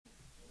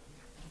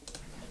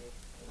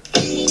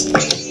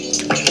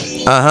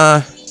Uh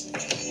huh.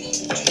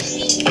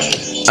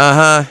 Uh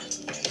huh.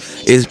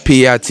 It's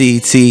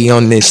PITT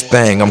on this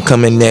thing. I'm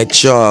coming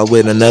at y'all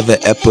with another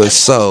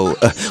episode.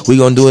 We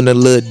gonna do it a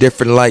little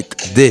different like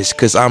this,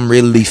 cause I'm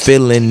really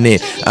feeling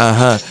it.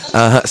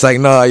 It's like,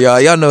 no,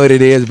 y'all know what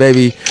it is,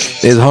 baby.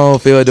 It's Home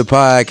Field the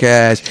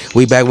podcast.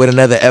 We back with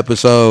another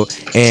episode,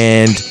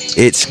 and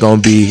it's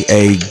gonna be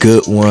a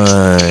good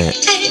one.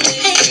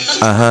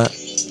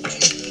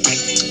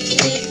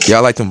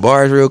 Y'all like them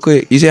bars real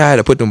quick? You see how I had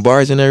to put them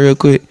bars in there real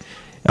quick?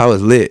 I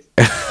was lit.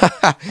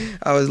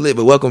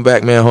 But welcome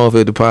back, man. Home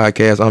Field the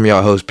podcast. I'm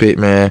y'all host, Pitt,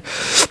 man.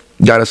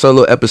 Got a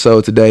solo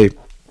episode today.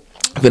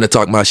 I'm gonna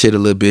talk my shit a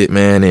little bit,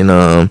 man, and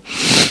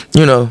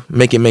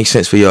make it make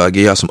sense for y'all.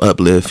 Give y'all some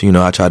uplift.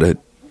 I try to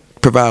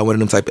provide one of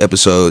them type of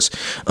episodes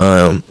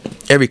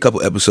every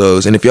couple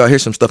episodes. And if y'all hear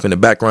some stuff in the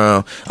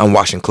background, I'm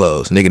washing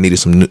clothes. Nigga needed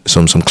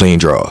some clean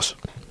drawers.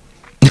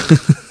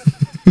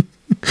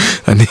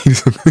 I need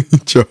some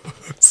clean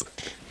drawers.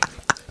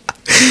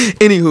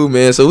 Anywho,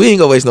 man, so we ain't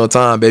gonna waste no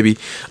time, baby.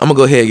 I'm gonna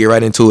go ahead and get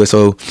right into it.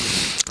 So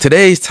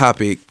today's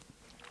topic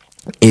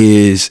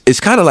it's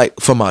kind of like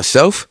for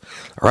myself,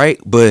 right?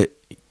 But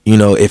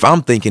if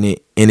I'm thinking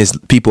it and there's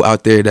people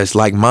out there that's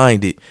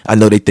like-minded, I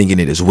know they thinking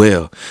it as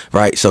well,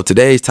 right? So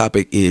today's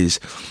topic is,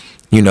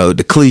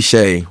 the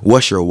cliche,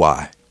 what's your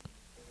why?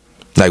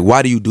 Like,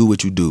 why do you do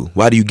what you do?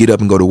 Why do you get up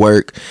and go to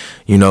work?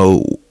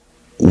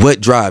 What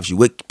drives you?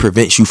 What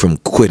prevents you from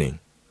quitting?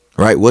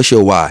 Right? What's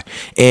your why?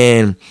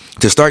 And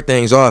to start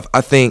things off,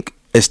 I think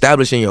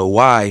establishing your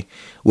why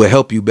will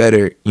help you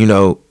better,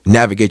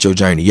 navigate your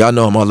journey. Y'all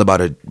know I'm all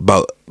about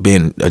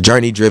being a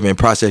journey-driven,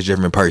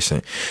 process-driven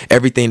person.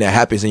 Everything that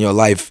happens in your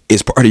life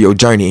is part of your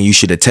journey, and you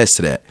should attest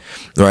to that,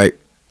 right?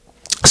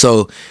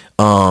 So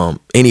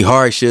any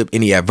hardship,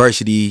 any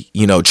adversity,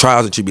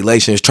 trials and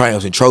tribulations,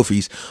 triumphs and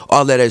trophies,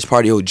 all that is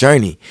part of your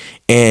journey.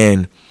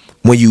 And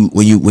when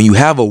you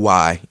have a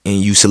why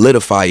and you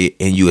solidify it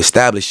and you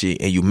establish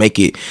it and you make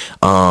it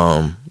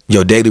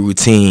your daily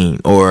routine,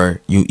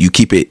 or you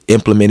keep it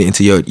implemented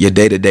into your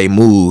day-to-day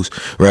moves,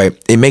 right?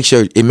 It makes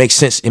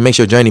sense. It makes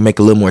your journey make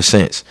a little more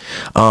sense.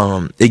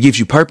 It gives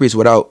you purpose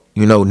without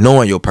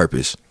knowing your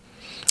purpose,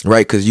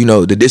 right? Because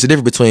there's a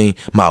difference between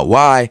my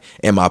why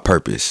and my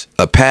purpose,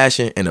 a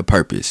passion and a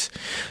purpose.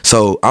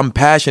 So I'm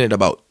passionate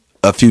about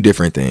a few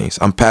different things.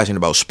 I'm passionate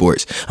about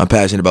sports. I'm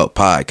passionate about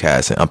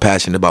podcasting. I'm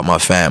passionate about my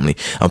family.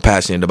 I'm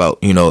passionate about,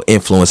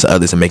 influencing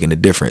others and making a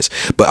difference.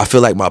 But I feel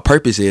like my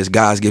purpose is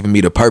God's giving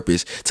me the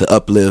purpose to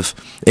uplift,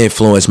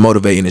 influence,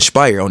 motivate, and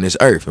inspire on this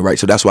earth, right?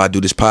 So that's why I do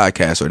this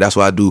podcast, or that's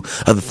why I do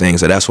other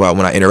things, or that's why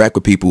when I interact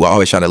with people, I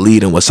always try to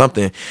lead them with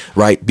something,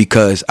 right?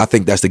 Because I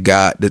think that's the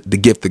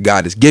gift that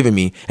God has given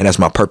me, and that's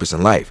my purpose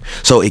in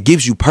life. So it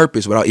gives you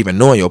purpose without even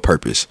knowing your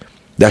purpose.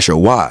 That's your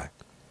why.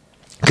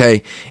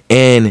 Okay?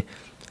 And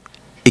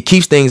it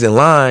keeps things in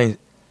line,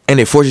 and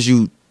it forces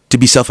you to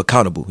be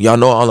self-accountable. Y'all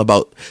know all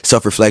about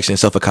self-reflection,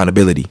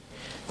 self-accountability.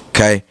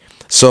 Okay?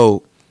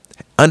 So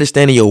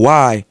understanding your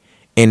why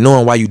and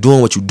knowing why you're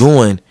doing what you're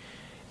doing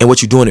and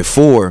what you're doing it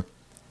for,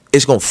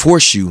 it's going to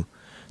force you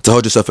to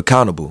hold yourself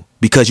accountable,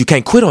 because you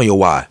can't quit on your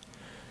why.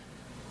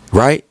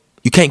 Right?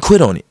 You can't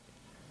quit on it.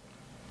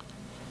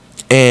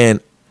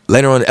 And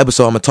later on in the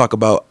episode, I'm going to talk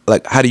about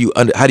like how do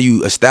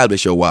you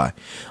establish your why.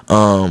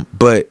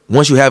 But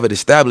once you have it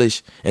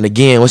established, and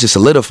again, once it's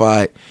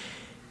solidified,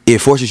 it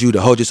forces you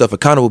to hold yourself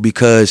accountable,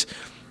 because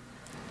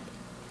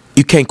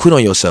you can't quit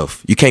on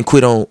yourself. You can't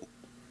quit on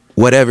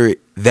whatever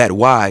that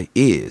why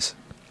is.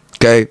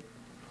 Okay?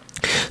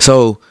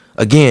 So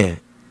again,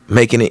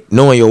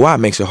 knowing your why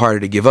makes it harder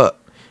to give up.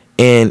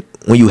 And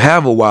when you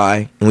have a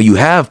why and when you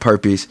have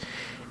purpose,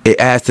 it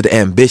adds to the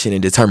ambition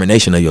and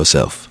determination of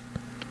yourself.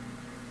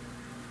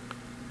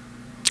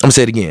 I'm gonna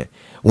say it again.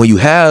 When you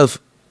have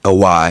a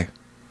why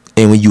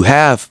and when you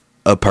have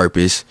a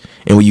purpose,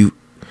 and when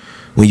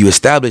you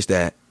establish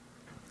that,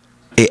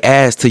 it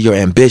adds to your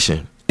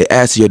ambition. It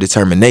adds to your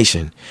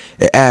determination.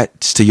 It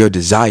adds to your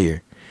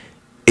desire.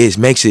 It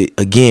makes it,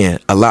 again,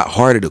 a lot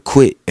harder to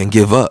quit and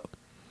give up,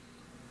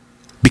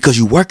 because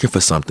you're working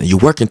for something. You're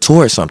working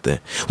towards something.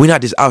 We're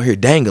not just out here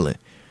dangling.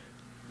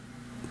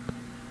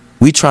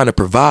 We're trying to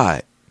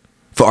provide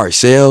for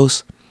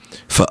ourselves,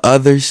 for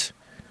others.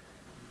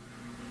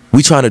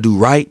 We trying to do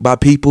right by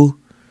people.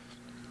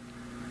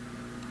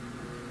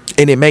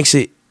 And it makes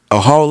it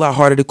a whole lot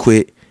harder to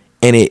quit,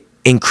 and it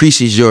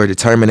increases your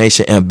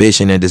determination,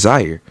 ambition, and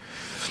desire.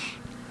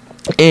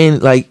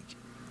 And like,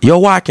 your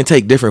why can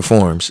take different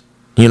forms.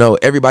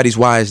 Everybody's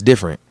why is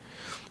different.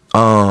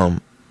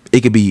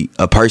 It could be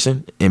a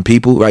person and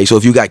people, right? So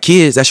if you got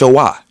kids, that's your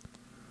why.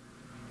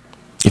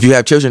 If you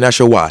have children, that's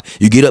your why.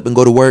 You get up and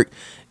go to work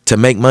to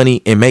make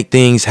money and make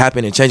things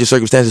happen and change your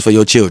circumstances for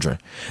your children.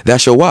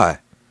 That's your why.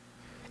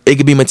 It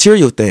could be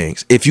material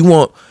things. If you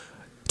want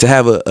to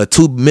have a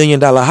 $2 million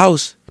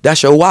house,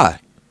 that's your why.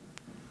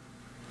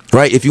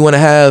 Right? If you want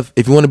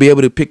to be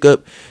able to pick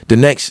up the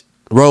next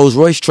Rolls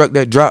Royce truck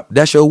that dropped,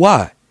 that's your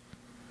why.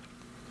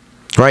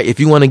 Right? If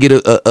you want to get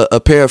a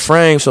pair of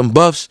frames, some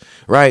buffs,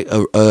 right?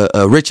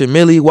 A Richard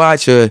Mille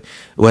watch, or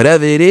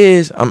whatever it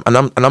is.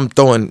 I'm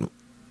throwing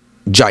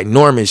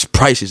ginormous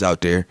prices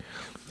out there,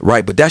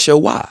 right? But that's your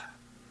why.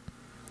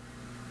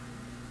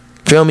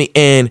 Feel me?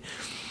 And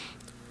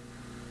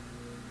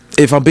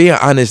if I'm being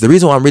honest, the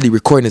reason why I'm really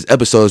recording this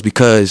episode is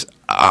because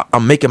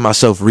I'm making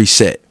myself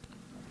reset.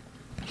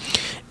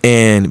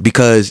 And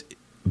because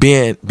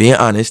being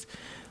honest,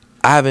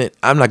 I'm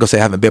not gonna say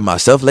I haven't been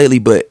myself lately,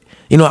 but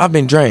I've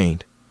been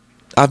drained.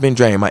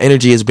 My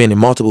energy has been in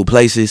multiple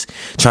places,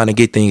 trying to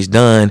get things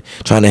done,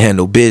 trying to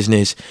handle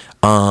business,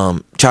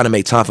 trying to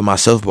make time for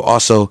myself, but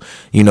also,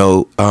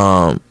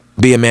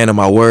 be a man of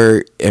my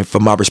word and for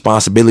my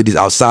responsibilities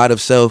outside of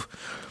self.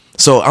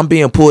 So I'm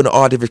being pulled in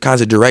all different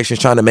kinds of directions,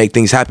 trying to make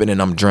things happen,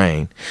 and I'm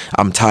drained.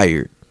 I'm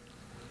tired.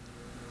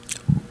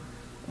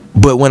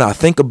 But when I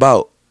think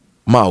about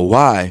my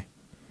why,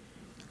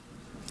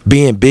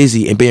 being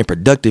busy and being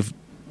productive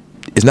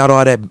is not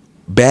all that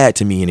bad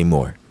to me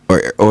anymore.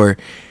 Or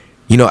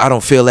I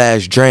don't feel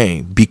as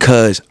drained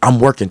because I'm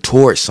working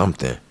towards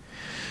something.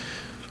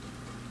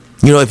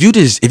 If you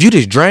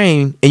just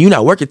drain and you're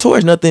not working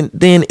towards nothing,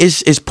 then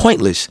it's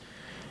pointless.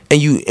 And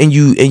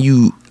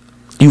you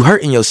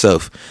hurting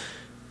yourself,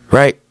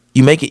 right?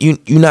 You make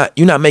it you're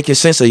not making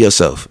sense of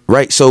yourself,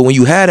 right? So when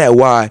you have that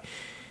why,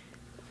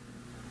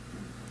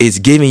 it's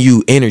giving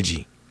you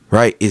energy,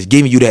 right? It's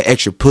giving you that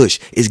extra push.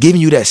 It's giving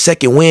you that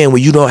second win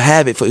when you don't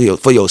have it for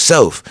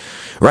yourself,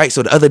 right?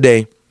 So the other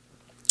day,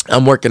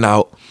 I'm working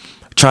out,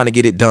 trying to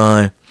get it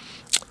done,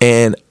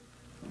 and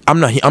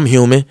I'm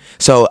human,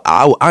 so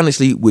I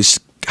honestly was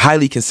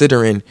highly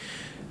considering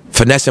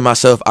finessing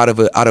myself out of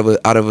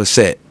a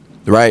set,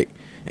 right?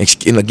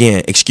 And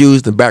again,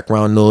 excuse the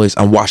background noise.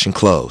 I'm washing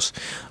clothes.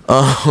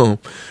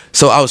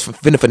 So I was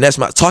finna finesse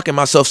talking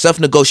myself,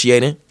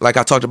 self-negotiating, like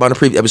I talked about in the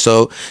previous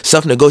episode,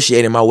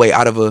 self-negotiating my way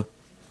out of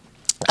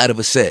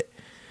a set.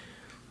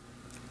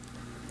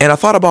 And I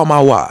thought about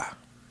my why.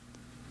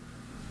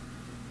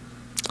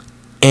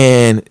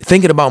 And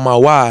thinking about my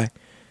why,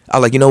 I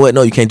was like, you know what?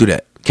 No, you can't do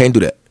that. Can't do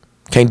that.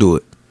 Can't do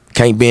it.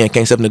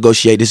 Can't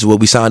self-negotiate. This is what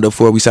we signed up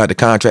for. We signed the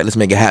contract. Let's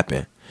make it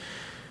happen.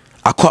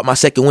 I caught my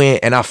second win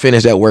and I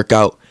finished that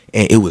workout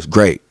and it was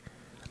great.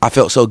 I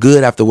felt so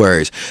good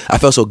afterwards. I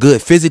felt so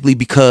good physically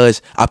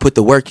because I put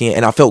the work in,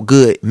 and I felt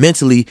good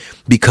mentally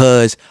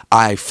because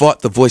I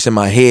fought the voice in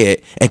my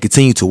head and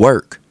continued to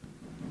work.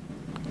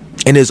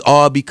 And it's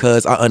all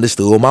because I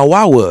understood what my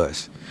why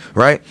was,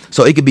 right?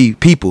 So it could be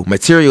people,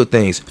 material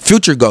things,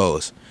 future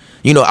goals.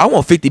 I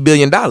want $50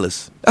 billion.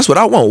 That's what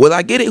I want. Will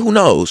I get it? Who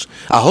knows?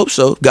 I hope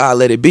so. God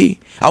let it be.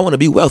 I want to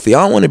be wealthy.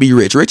 I don't want to be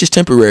rich. Rich is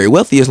temporary.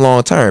 Wealthy is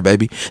long term,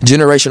 baby.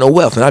 Generational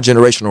wealth, not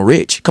generational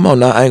rich. Come on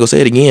now. I ain't gonna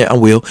say it again. I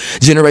will.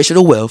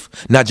 Generational wealth,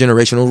 not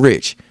generational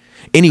rich.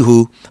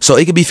 Anywho, so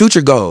it could be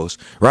future goals,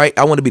 right?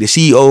 I want to be the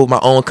CEO of my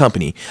own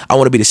company. I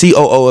want to be the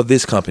COO of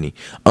this company.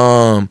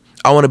 I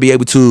want to be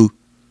able to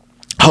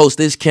host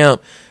this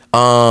camp,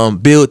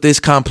 build this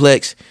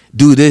complex,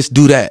 do this,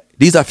 do that.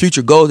 These are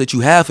future goals that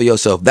you have for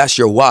yourself. That's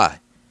your why,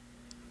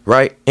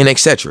 right? And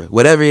etc.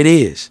 Whatever it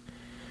is.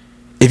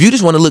 If you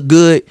just want to look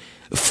good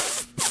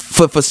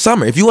for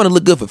summer, if you want to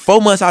look good for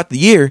 4 months out the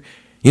year,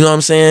 you know what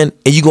I'm saying?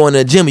 And you go in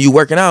the gym and you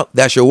working out,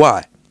 that's your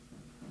why.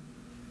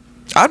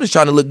 I'm just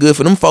trying to look good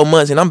for them 4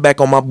 months and I'm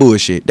back on my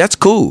bullshit. That's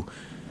cool.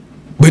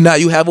 But now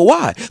you have a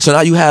why. So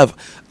now you have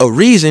a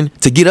reason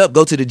to get up,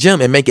 go to the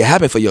gym and make it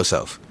happen for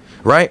yourself,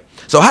 right?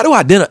 So how do I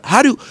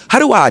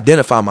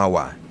identify my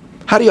why?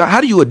 How do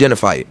you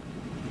identify it?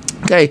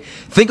 Okay,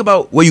 think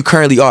about where you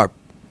currently are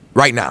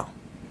right now.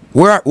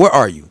 Where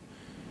are you?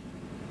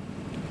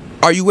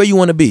 Are you where you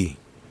want to be?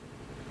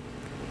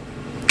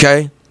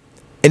 Okay,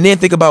 and then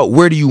think about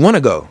where do you want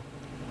to go?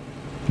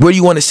 Where do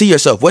you want to see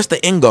yourself? What's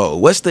the end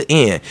goal? What's the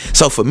end?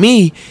 So for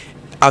me,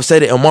 I've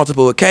said it on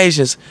multiple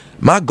occasions.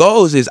 My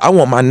goals is I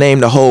want my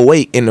name to hold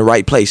weight in the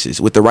right places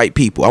with the right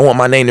people. I want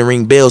my name to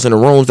ring bells in the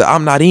rooms that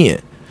I'm not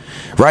in.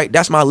 Right?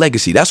 That's my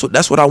legacy. That's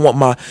what I want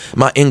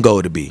my end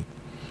goal to be.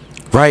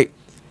 Right?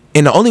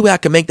 And the only way I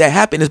can make that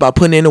happen is by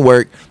putting in the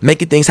work,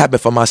 making things happen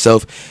for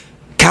myself,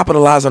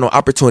 capitalizing on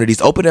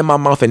opportunities, opening my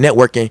mouth and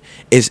networking.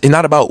 It's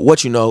not about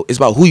what you know, it's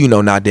about who you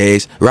know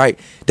nowadays, right?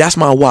 That's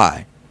my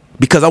why.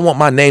 Because I want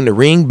my name to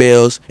ring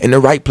bells in the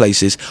right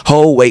places,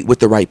 hold weight with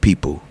the right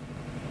people.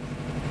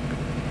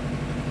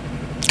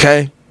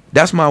 Okay?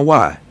 That's my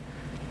why.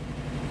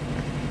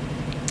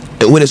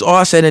 And when it's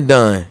all said and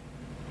done,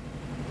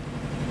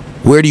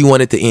 where do you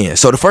want it to end?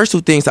 So the first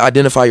two things to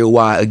identify your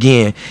why,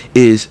 again,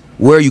 is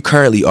where you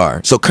currently are.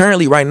 So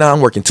currently right now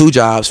I'm working 2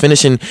 jobs,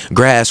 finishing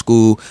grad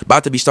school,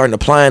 about to be starting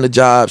applying to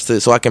jobs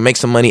so I can make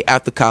some money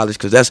after college,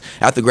 because that's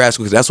after grad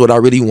school, because that's what I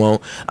really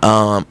want.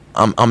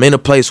 I'm in a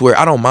place where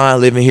I don't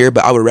mind living here,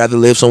 but I would rather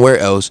live somewhere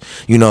else.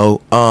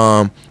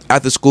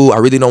 After school, I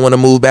really don't want to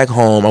move back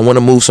home. I want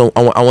to move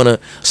I want to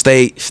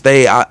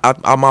stay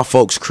out my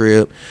folks'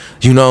 crib.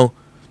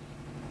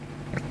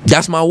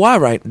 That's my why,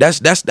 right?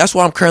 That's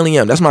where I'm currently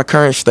am. That's my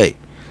current state.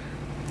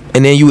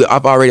 And then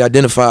I've already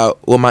identified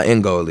what my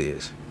end goal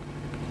is.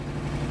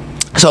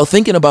 So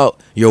thinking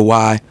about your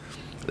why,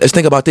 let's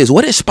think about this.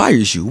 What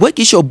inspires you? What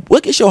gets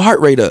your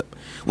heart rate up?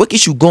 What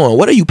gets you going?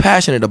 What are you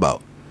passionate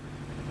about?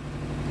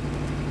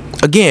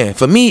 Again,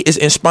 for me, it's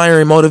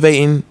inspiring,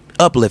 motivating,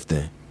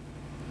 uplifting,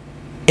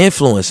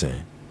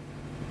 influencing.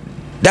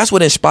 That's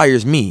what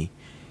inspires me.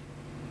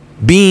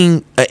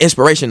 Being an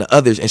inspiration to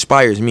others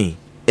inspires me.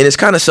 And it's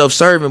kind of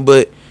self-serving,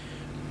 but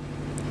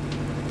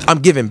I'm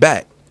giving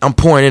back. I'm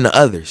pouring into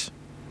others.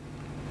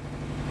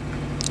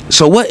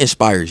 So what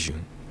inspires you?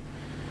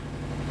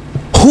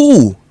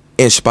 Who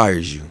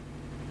inspires you?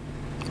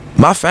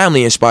 My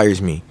family inspires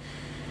me.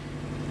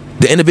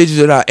 The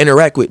individuals that I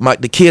interact with,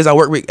 the kids I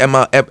work with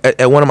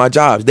at one of my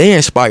jobs, they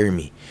inspire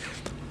me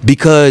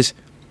because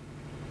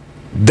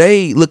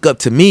they look up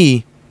to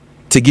me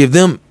to give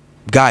them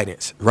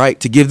guidance, right?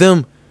 To give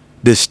them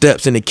the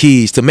steps and the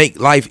keys to make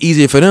life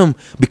easier for them,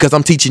 because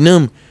I'm teaching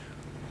them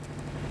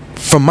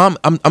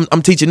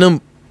I'm teaching them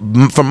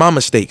from my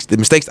mistakes. The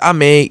mistakes I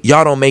made,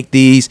 y'all don't make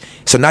these.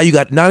 So now you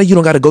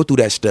don't got to go through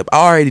that step. I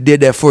already did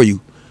that for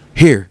you.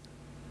 Here,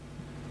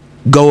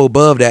 go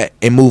above that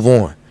and move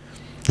on.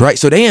 Right?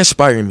 So they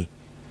inspire me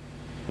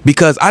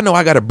because I know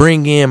I got to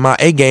bring in my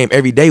A game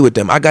every day with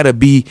them. I got to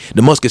be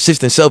the most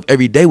consistent self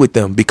every day with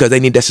them because they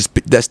need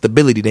that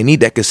stability. They need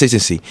that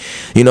consistency.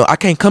 You know, I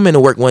can't come into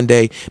work one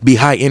day, be a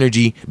high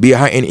energy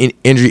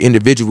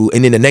individual,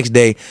 and then the next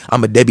day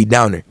I'm a Debbie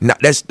Downer. Now,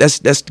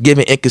 that's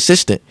giving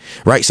inconsistent,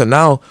 right? So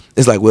now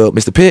it's like, well,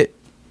 Mr. Pitt,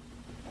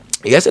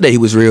 yesterday he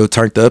was real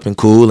turned up and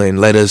cool and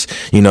let us,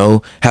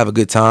 have a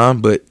good time.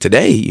 But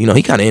today,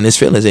 he kind of in his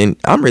feelings, and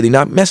I'm really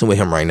not messing with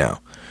him right now.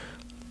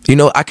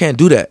 I can't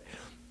do that.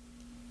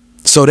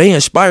 So they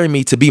inspire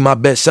me to be my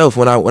best self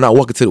when I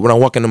walk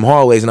in them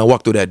hallways and I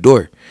walk through that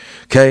door.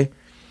 Okay.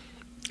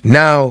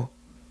 Now,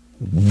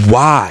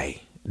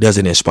 why does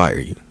it inspire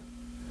you?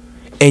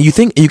 And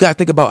you got to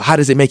think about, how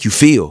does it make you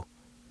feel?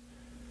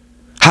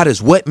 How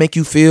does what make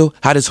you feel?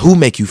 How does who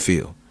make you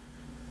feel?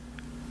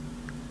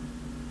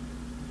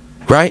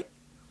 Right?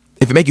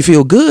 If it make you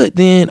feel good,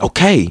 then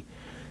okay,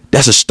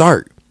 that's a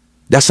start.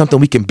 That's something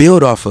we can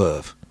build off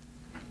of.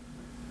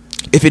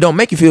 If it don't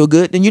make you feel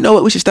good, then you know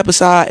what? We should step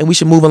aside and we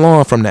should move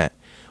along from that.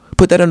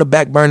 Put that on the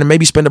back burner.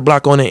 Maybe spend a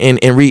block on it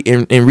and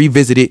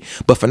revisit it.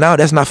 But for now,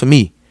 that's not for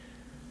me.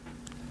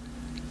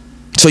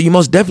 So you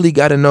most definitely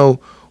got to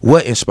know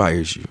what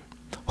inspires you,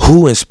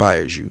 who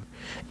inspires you,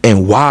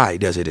 and why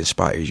does it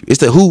inspire you. It's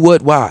the who,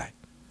 what, why.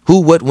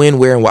 Who, what, when,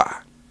 where, and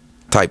why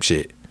type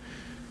shit.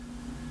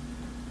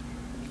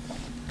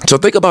 So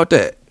think about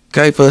that,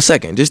 okay, for a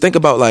second. Just think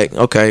about,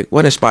 okay,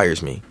 what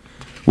inspires me?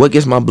 What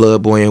gets my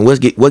blood boiling?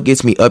 What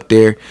gets me up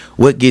there?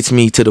 What gets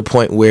me to the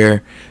point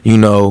where,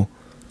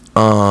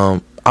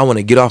 I want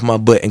to get off my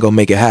butt and go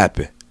make it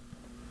happen.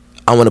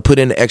 I want to put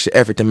in the extra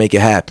effort to make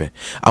it happen.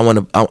 I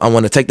want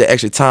to take the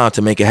extra time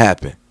to make it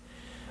happen.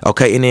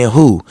 Okay, and then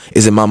who?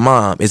 Is it my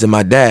mom? Is it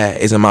my dad?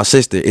 Is it my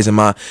sister? Is it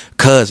my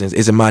cousins?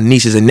 Is it my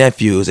nieces and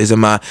nephews? Is it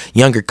my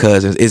younger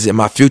cousins? Is it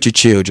my future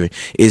children?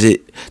 Is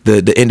it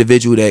the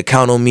individual that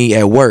count on me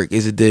at work?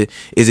 Is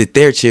it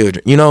their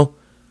children?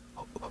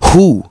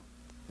 Who?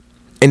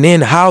 And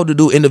then how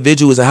do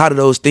individuals and how do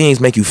those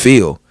things make you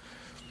feel?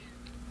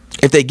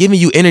 If they giving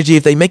you energy,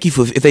 if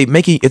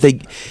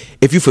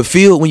you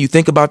fulfill when you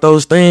think about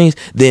those things,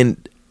 then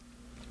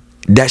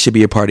that should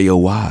be a part of your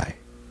why.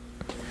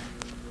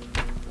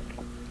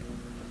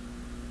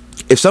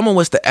 If someone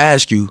was to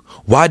ask you,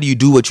 why do you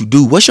do what you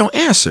do? What's your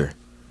answer?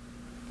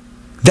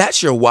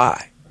 That's your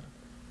why.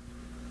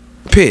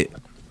 Pitt.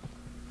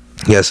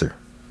 Yes, sir.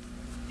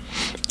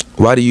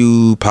 Why do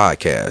you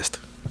podcast?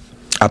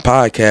 I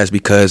podcast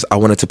because I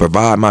wanted to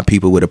provide my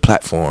people with a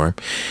platform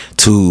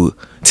to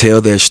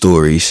tell their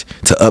stories,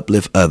 to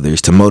uplift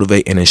others, to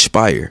motivate and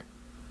inspire.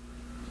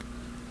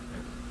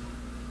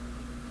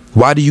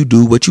 Why do you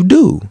do what you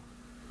do?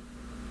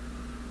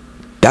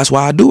 That's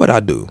why I do what I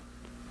do.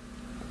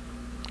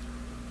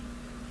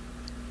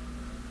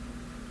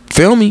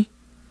 Feel me?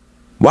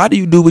 Why do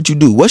you do what you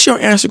do? What's your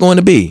answer going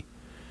to be?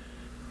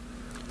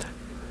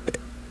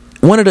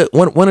 One of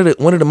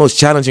the most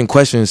challenging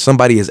questions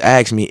somebody has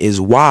asked me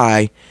is,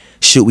 why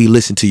should we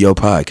listen to your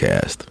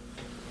podcast?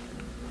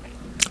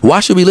 Why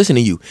should we listen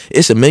to you?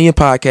 It's a million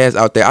podcasts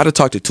out there. I done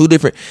talked to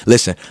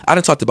I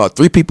done talked to about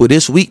 3 people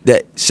this week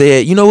that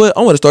said, you know what?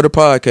 I want to start a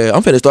podcast.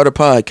 I'm finna start a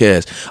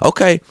podcast.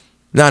 Okay.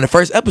 Now in the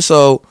first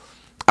episode,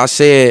 I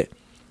said,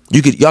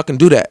 y'all can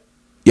do that.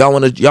 Y'all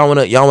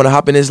wanna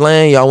hop in this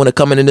lane? Y'all wanna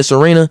come in this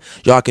arena?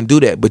 Y'all can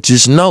do that. But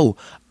just know,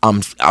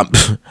 I'm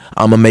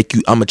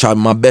gonna try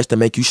my best to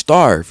make you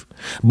starve.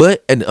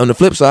 But on the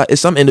flip side,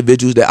 it's some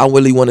individuals that I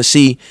really want to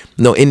see,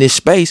 in this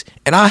space,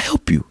 and I'll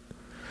help you.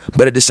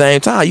 But at the same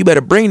time, you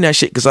better bring that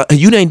shit, because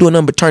you ain't doing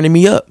nothing but turning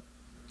me up.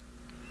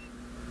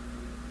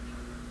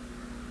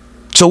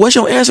 So what's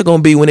your answer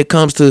gonna be when it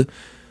comes to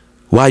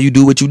why you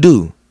do what you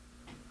do?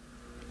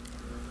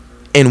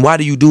 And why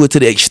do you do it to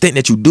the extent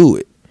that you do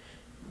it?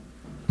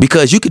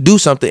 Because you could do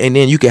something and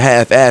then you could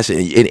half-ass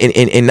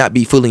it and not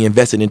be fully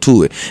invested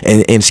into it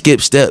and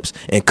skip steps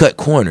and cut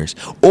corners.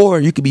 Or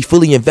you could be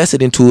fully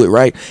invested into it,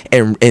 right?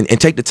 And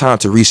take the time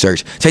to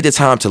research, take the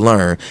time to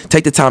learn,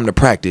 take the time to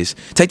practice,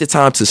 take the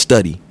time to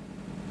study.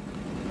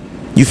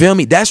 You feel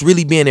me? That's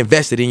really being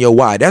invested in your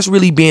why. That's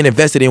really being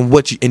invested in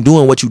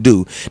doing what you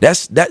do.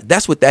 That's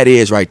what that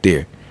is right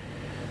there.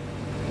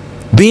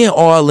 Being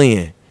all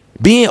in.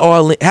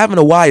 Having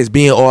a why is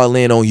being all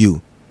in on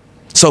you.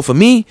 So for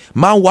me,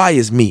 my why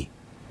is me.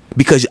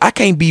 Because I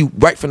can't be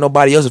right for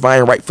nobody else if I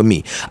ain't right for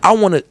me. I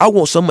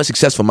want so much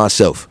success for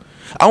myself.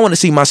 I want to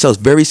see myself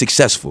very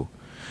successful.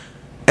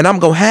 And I'm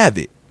going to have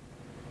it.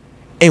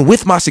 And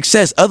with my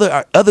success,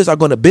 others are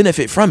going to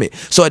benefit from it.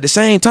 So at the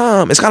same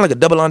time, it's kind of like a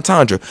double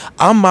entendre.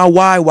 I'm my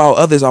why while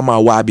others are my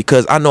why,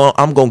 because I know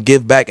I'm going to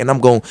give back and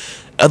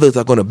others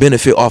are going to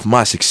benefit off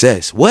my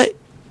success. What?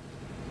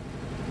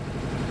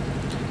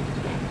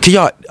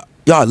 Can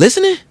y'all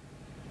listening?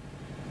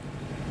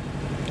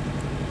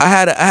 I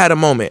had a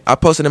moment. I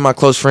posted in my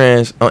close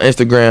friends on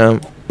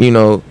Instagram,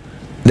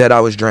 that I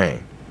was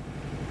drained.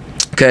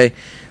 Okay?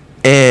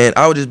 And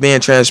I was just being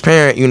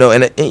transparent,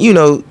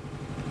 and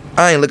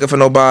I ain't looking for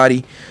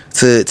nobody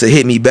to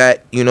hit me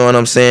back, you know what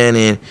I'm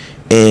saying,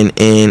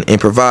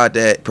 and provide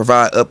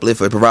uplift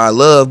or provide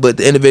love, but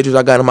the individuals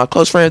I got in my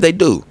close friends, they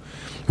do,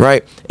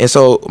 right? And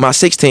so my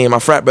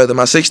frat brother,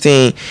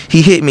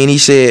 he hit me and he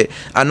said,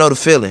 I know the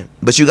feeling,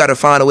 but you got to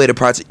find a way to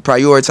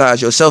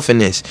prioritize yourself in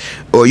this,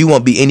 or you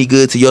won't be any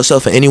good to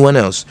yourself or anyone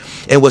else.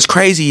 And what's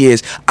crazy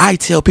is I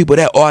tell people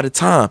that all the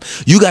time.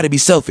 You got to be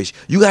selfish.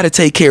 You got to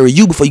take care of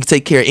you before you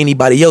take care of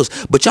anybody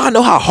else. But y'all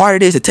know how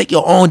hard it is to take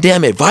your own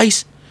damn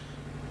advice?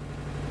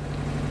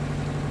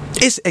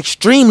 It's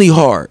extremely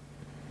hard.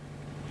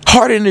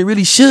 Harder than it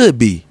really should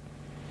be.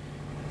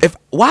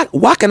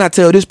 Why can I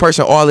tell this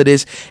person all of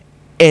this,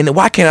 and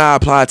why can't I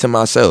apply it to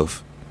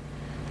myself?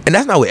 And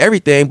that's not with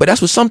everything, but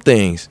that's with some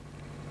things.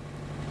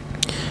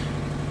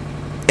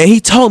 And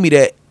he told me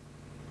that,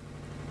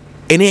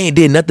 and it ain't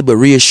did nothing but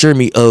reassure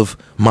me of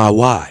my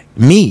why.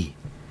 Me.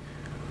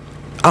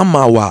 I'm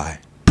my why.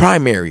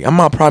 Primary. I'm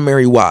my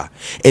primary why.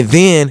 And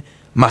then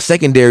my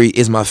secondary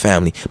is my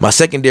family. My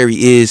secondary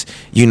is,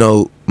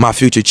 my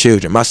future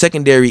children. My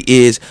secondary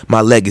is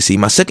my legacy.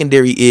 My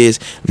secondary is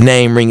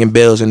name ringing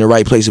bells in the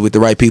right places with the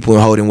right people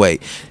and holding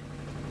weight.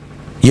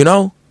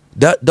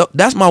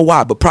 That's my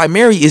why. But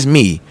primary is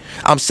me.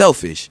 I'm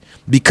selfish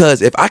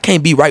because if I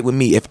can't be right with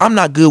me, if I'm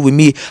not good with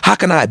me, how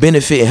can I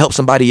benefit and help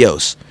somebody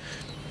else?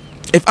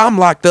 If I'm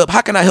locked up,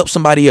 how can I help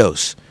somebody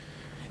else?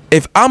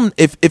 If I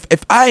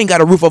ain't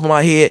got a roof over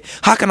my head,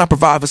 how can I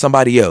provide for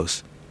somebody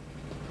else?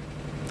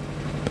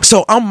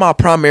 So I'm my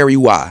primary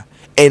why.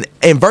 And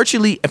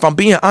virtually, if I'm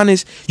being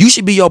honest, you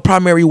should be your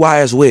primary why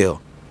as well.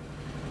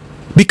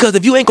 Because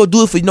if you ain't gonna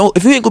do it for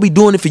if you ain't gonna be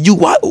doing it for you,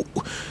 why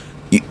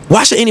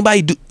should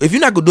anybody do? If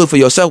you're not gonna do it for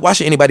yourself, why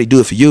should anybody do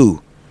it for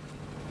you?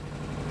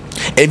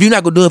 And if you're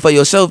not gonna do it for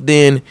yourself,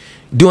 then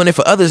doing it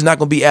for others is not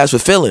gonna be as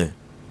fulfilling,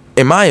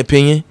 in my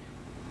opinion.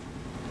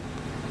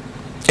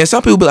 And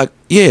some people be like,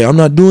 "Yeah, I'm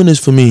not doing this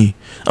for me.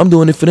 I'm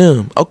doing it for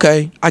them."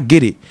 Okay, I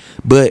get it,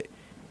 but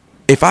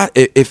if I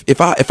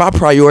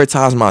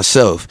prioritize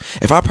myself,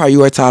 if I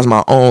prioritize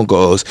my own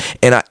goals,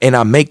 and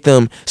I make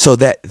them so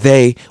that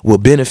they will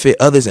benefit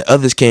others and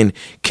others can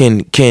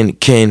get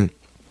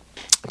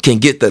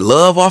the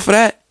love off of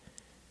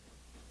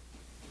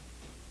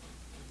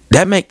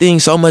that make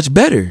things so much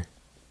better.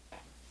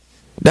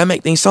 That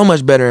make things so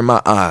much better in my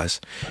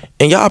eyes.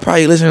 And y'all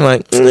probably listening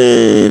like,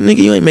 nigga,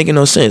 you ain't making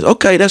no sense.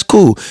 Okay, that's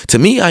cool. To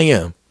me, I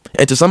am.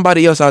 And to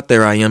somebody else out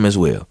there, I am as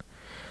well.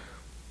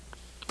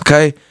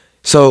 Okay?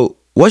 So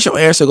what's your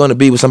answer going to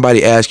be when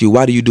somebody asks you,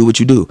 why do you do what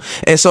you do?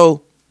 And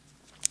so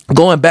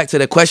going back to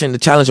the question, the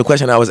challenging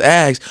question I was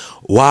asked,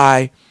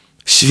 why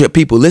should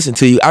people listen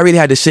to you? I really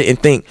had to sit and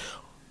think,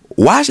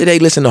 why should they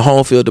listen to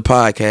Home Field, the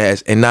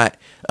podcast, and not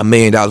 $1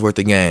 million worth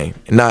of game?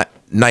 Not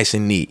Nice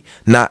and Neat,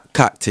 not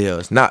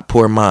Cocktails, not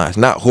Poor Minds,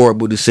 not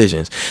Horrible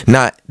Decisions,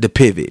 not The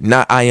Pivot,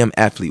 not I Am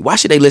Athlete. Why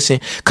should they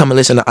come and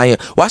listen to I Am?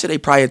 Why should they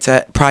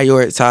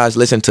prioritize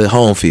listen to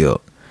Home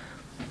Field?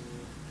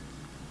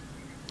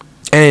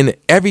 And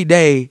every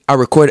day I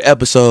record an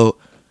episode,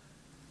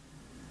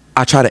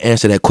 I try to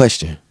answer that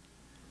question.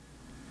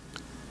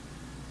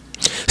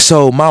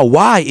 So my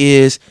why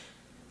is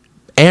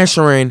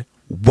answering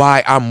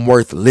why I'm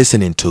worth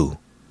listening to.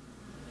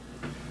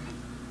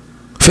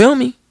 Feel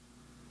me?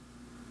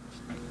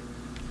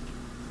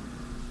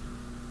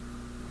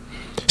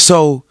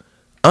 So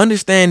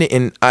understanding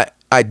and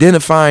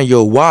identifying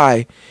your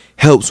why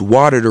helps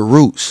water the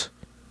roots.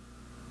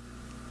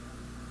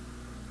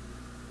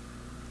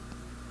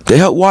 It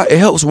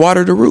helps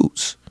water the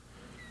roots.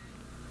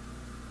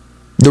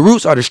 The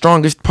roots are the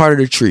strongest part of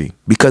the tree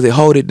because they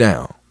hold it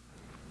down.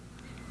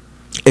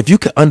 If you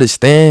can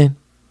understand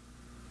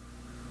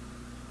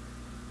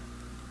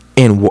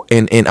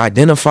and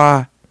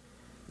identify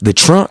the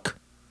trunk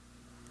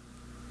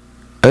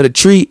of the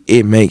tree,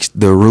 it makes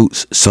the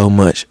roots so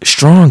much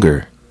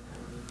stronger.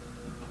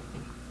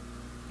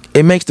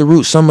 It makes the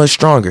roots so much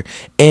stronger.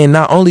 And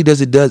not only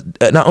does it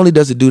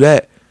do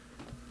that,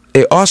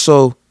 it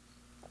also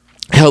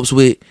helps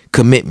with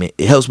commitment.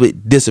 It helps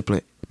with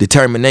discipline,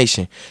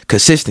 determination,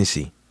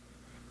 consistency.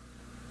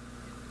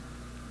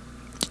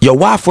 Your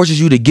why forces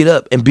you to get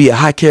up and be a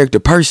high character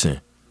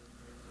person.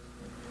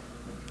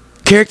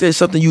 Character is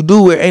something you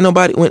do where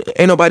when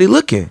ain't nobody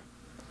looking.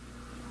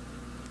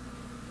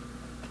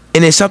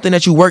 And it's something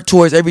that you work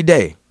towards every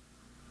day.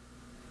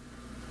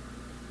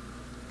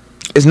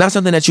 It's not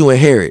something that you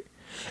inherit.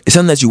 It's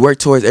something that you work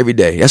towards every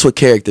day. That's what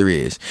character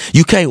is.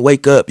 You can't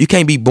wake up. You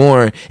can't be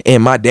born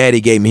and my daddy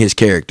gave me his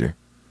character.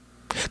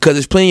 Because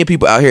there's plenty of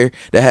people out here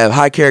that have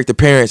high character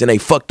parents and they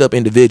fucked up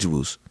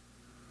individuals.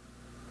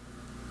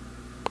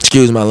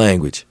 Excuse my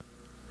language.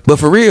 But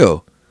for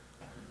real.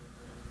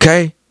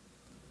 Okay?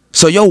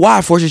 So your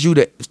why forces you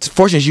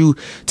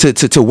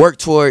to work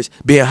towards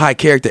being high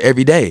character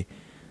every day.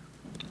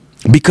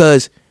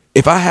 Because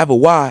if I have a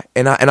why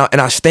and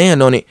I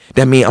stand on it,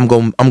 that means I'm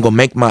gonna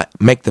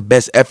make the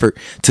best effort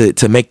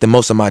to make the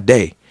most of my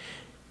day,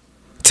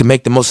 to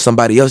make the most of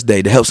somebody else's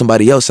day, to help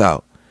somebody else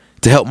out,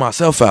 to help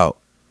myself out.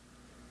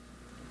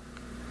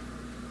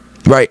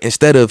 Right?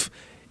 Instead of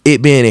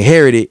it being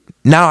inherited,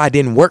 now I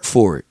didn't work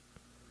for it.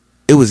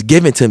 It was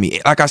given to me.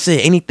 Like I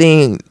said,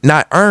 anything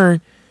not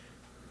earned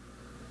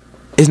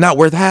is not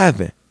worth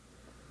having.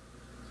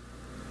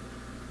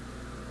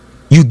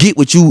 You get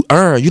what you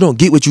earn. You don't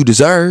get what you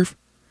deserve.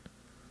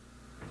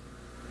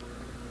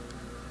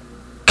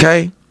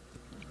 Okay?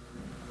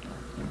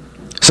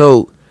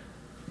 So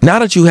now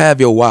that you have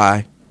your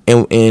why,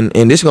 and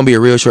this is gonna be a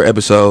real short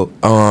episode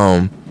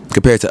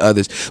compared to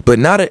others, but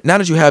now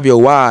that you have your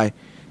why,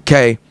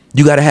 okay,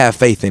 you gotta have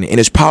faith in it, and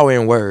there's power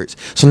in words.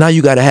 So now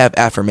you gotta have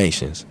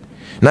affirmations.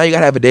 Now you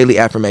gotta have a daily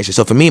affirmation.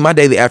 So for me, my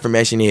daily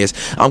affirmation is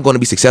I'm gonna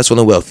be successful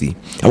and wealthy.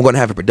 I'm gonna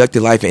have a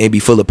productive life and be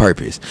full of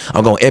purpose.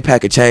 I'm gonna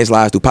impact and change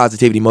lives through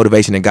positivity,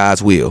 motivation, and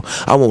God's will.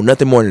 I want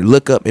nothing more than to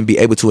look up and be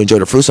able to enjoy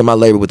the fruits of my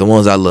labor with the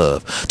ones I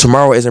love.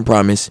 Tomorrow isn't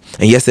promised,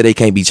 and yesterday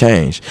can't be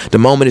changed. The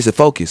moment is the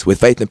focus. With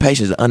faith and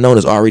patience, the unknown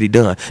is already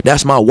done.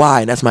 That's my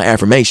why, and that's my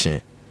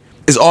affirmation.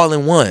 It's all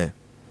in one.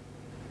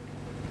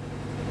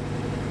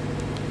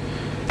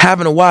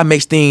 Having a why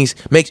makes things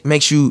makes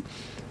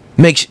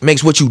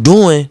what you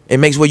doing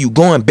and makes where you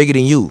going bigger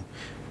than you.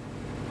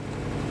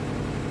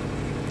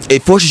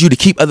 It forces you to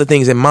keep other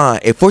things in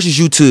mind. It forces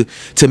you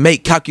to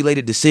make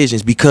calculated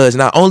decisions, because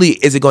not only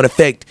is it going to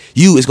affect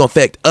you, it's going to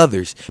affect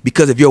others.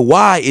 Because if your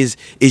why is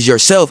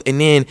yourself, and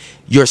then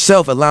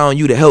yourself allowing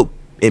you to help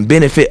and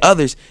benefit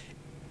others,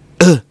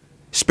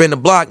 spin the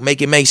block,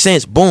 make it make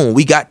sense. Boom,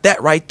 we got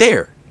that right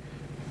there.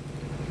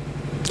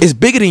 It's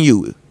bigger than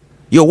you.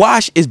 Your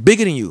why is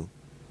bigger than you.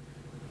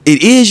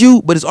 It is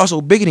you, but it's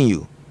also bigger than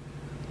you.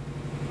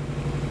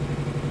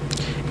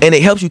 And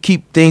it helps you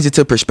keep things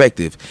into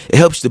perspective. It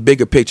helps the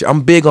bigger picture.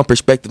 I'm big on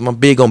perspective. I'm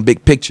big on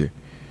big picture.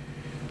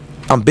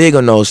 I'm big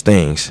on those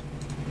things.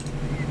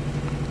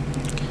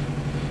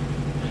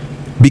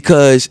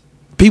 Because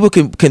people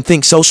can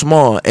think so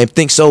small and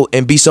be so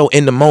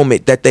in the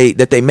moment that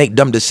they make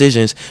dumb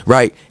decisions,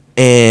 right?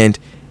 And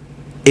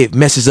it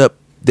messes up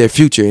their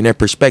future and their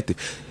perspective.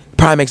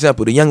 Prime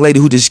example, the young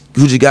lady who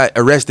just got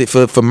arrested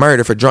for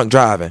murder, for drunk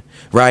driving,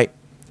 right?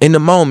 In the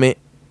moment,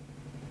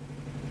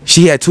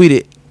 she had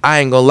tweeted, I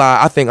ain't gonna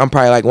lie, I think I'm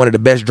probably like one of the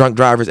best drunk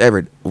drivers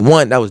ever.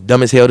 One, that was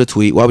dumb as hell to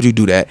tweet. Why would you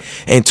do that?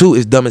 And two,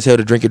 it's dumb as hell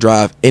to drink and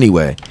drive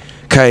anyway.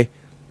 Okay?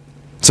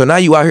 So now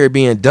you out here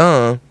being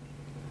dumb,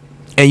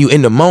 and you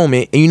in the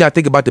moment, and you not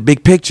thinking about the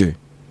big picture,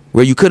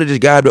 where you could have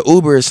just got the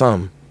Uber or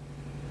something.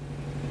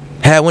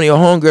 Had one of your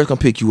homegirls come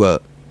pick you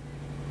up.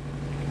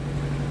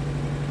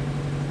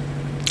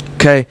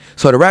 Okay?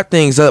 So to wrap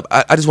things up,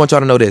 I just want y'all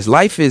to know this.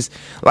 Life is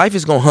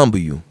gonna humble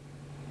you.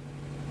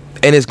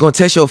 And it's gonna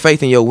test your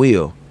faith and your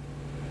will.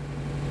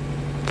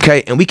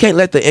 Okay, and we can't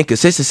let the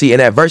inconsistency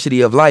and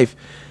adversity of life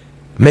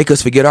make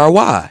us forget our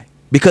why,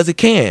 because it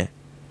can.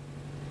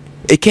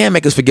 It can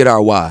make us forget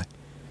our why.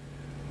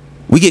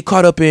 We get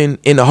caught up in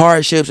the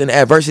hardships and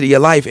adversity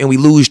of life, and we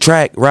lose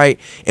track, right?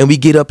 And we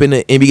get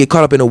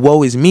caught up in a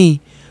woe is me,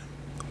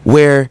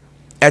 where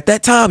at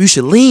that time you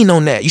should lean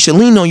on that. You should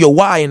lean on your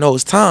why in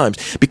those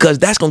times, because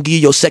that's gonna give you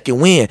your second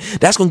win.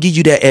 That's gonna give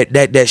you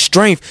that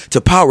strength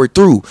to power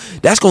through.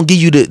 That's gonna give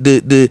you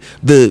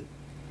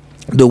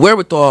the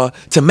wherewithal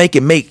to make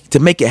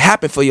it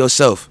happen for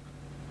yourself,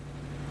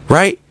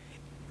 right?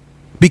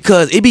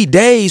 Because it be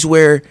days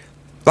where,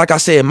 like I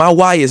said, my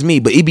why is me,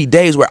 but it be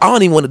days where I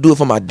don't even want to do it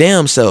for my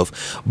damn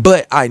self,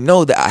 but I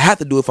know that I have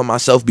to do it for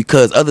myself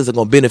because others are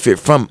gonna benefit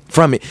from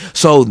it.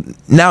 So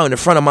now in the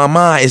front of my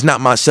mind, it's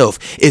not myself,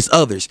 it's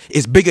others.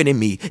 It's bigger than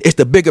me. It's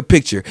the bigger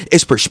picture.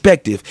 It's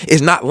perspective.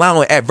 It's not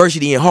allowing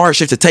adversity and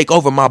hardship to take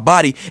over my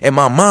body and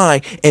my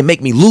mind and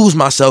make me lose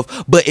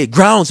myself, but it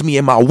grounds me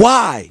in my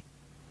why.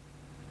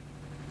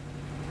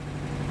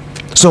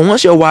 So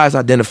once your why is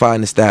identified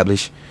and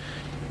established,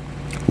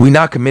 we're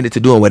not committed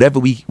to doing whatever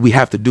we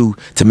have to do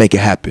to make it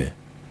happen.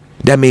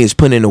 That means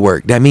putting in the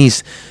work. That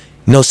means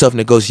no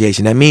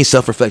self-negotiation. That means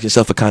self-reflection,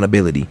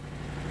 self-accountability.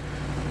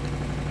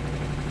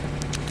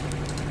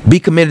 Be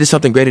committed to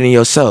something greater than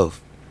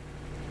yourself.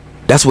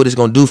 That's what it's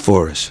going to do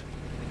for us.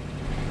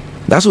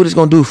 That's what it's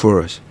going to do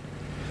for us.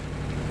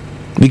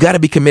 We got to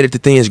be committed to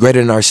things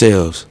greater than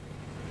ourselves.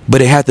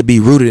 But it has to be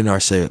rooted in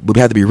ourselves. But we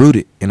have to be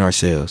rooted in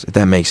ourselves, if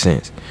that makes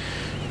sense.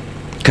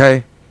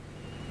 Okay?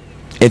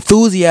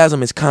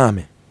 Enthusiasm is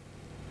common.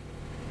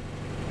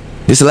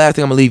 This is the last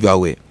thing I'm gonna leave y'all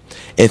with.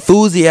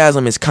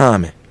 Enthusiasm is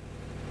common.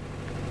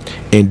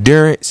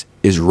 Endurance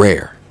is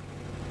rare.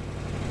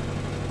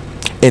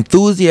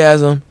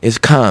 Enthusiasm is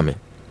common.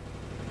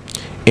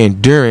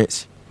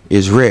 Endurance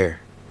is rare.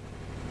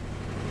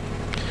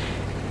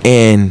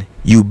 And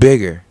you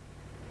bigger.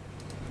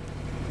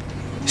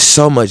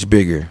 So much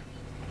bigger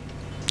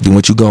than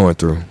what you going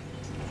through.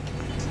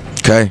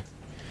 Okay?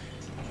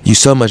 You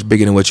so much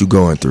bigger than what you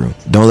going through.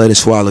 Don't let it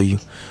swallow you.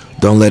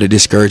 Don't let it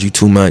discourage you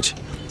too much.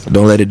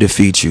 Don't let it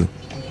defeat you.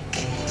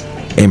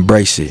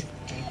 Embrace it.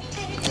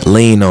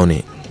 Lean on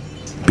it.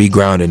 Be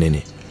grounded in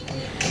it.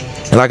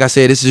 And like I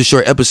said, this is a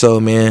short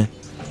episode, man.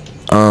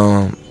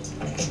 I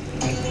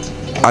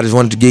just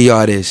wanted to give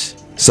y'all this.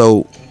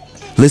 So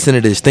listen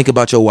to this. Think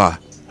about your why.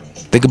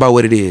 Think about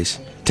what it is.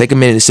 Take a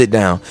minute to sit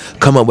down.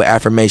 Come up with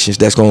affirmations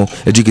that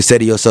you can say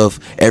to yourself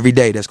every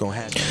day that's gonna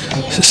happen.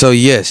 So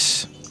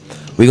yes,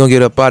 we gonna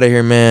get up out of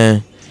here,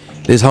 man.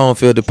 This Home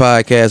Field the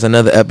Podcast,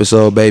 another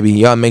episode, baby.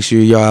 Y'all make sure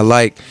y'all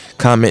like,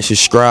 comment,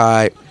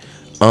 subscribe.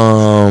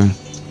 Tell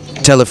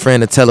a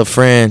friend to tell a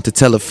friend to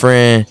tell a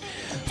friend.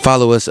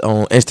 Follow us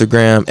on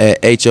Instagram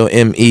at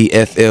homefld.otl.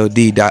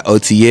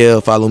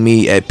 Follow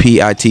me at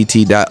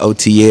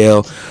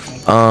pitt.otl.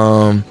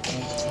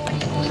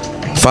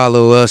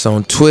 Follow us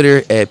on Twitter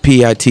at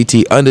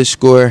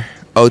PITT_OTL.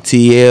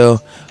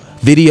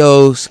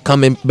 Videos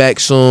coming back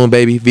soon,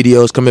 baby.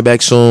 Videos coming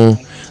back soon.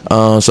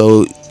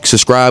 So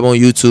subscribe on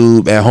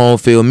YouTube at Home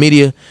Field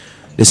Media.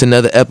 This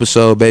another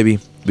episode, baby.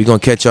 We gonna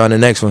catch y'all in the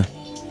next one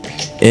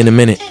in a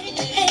minute.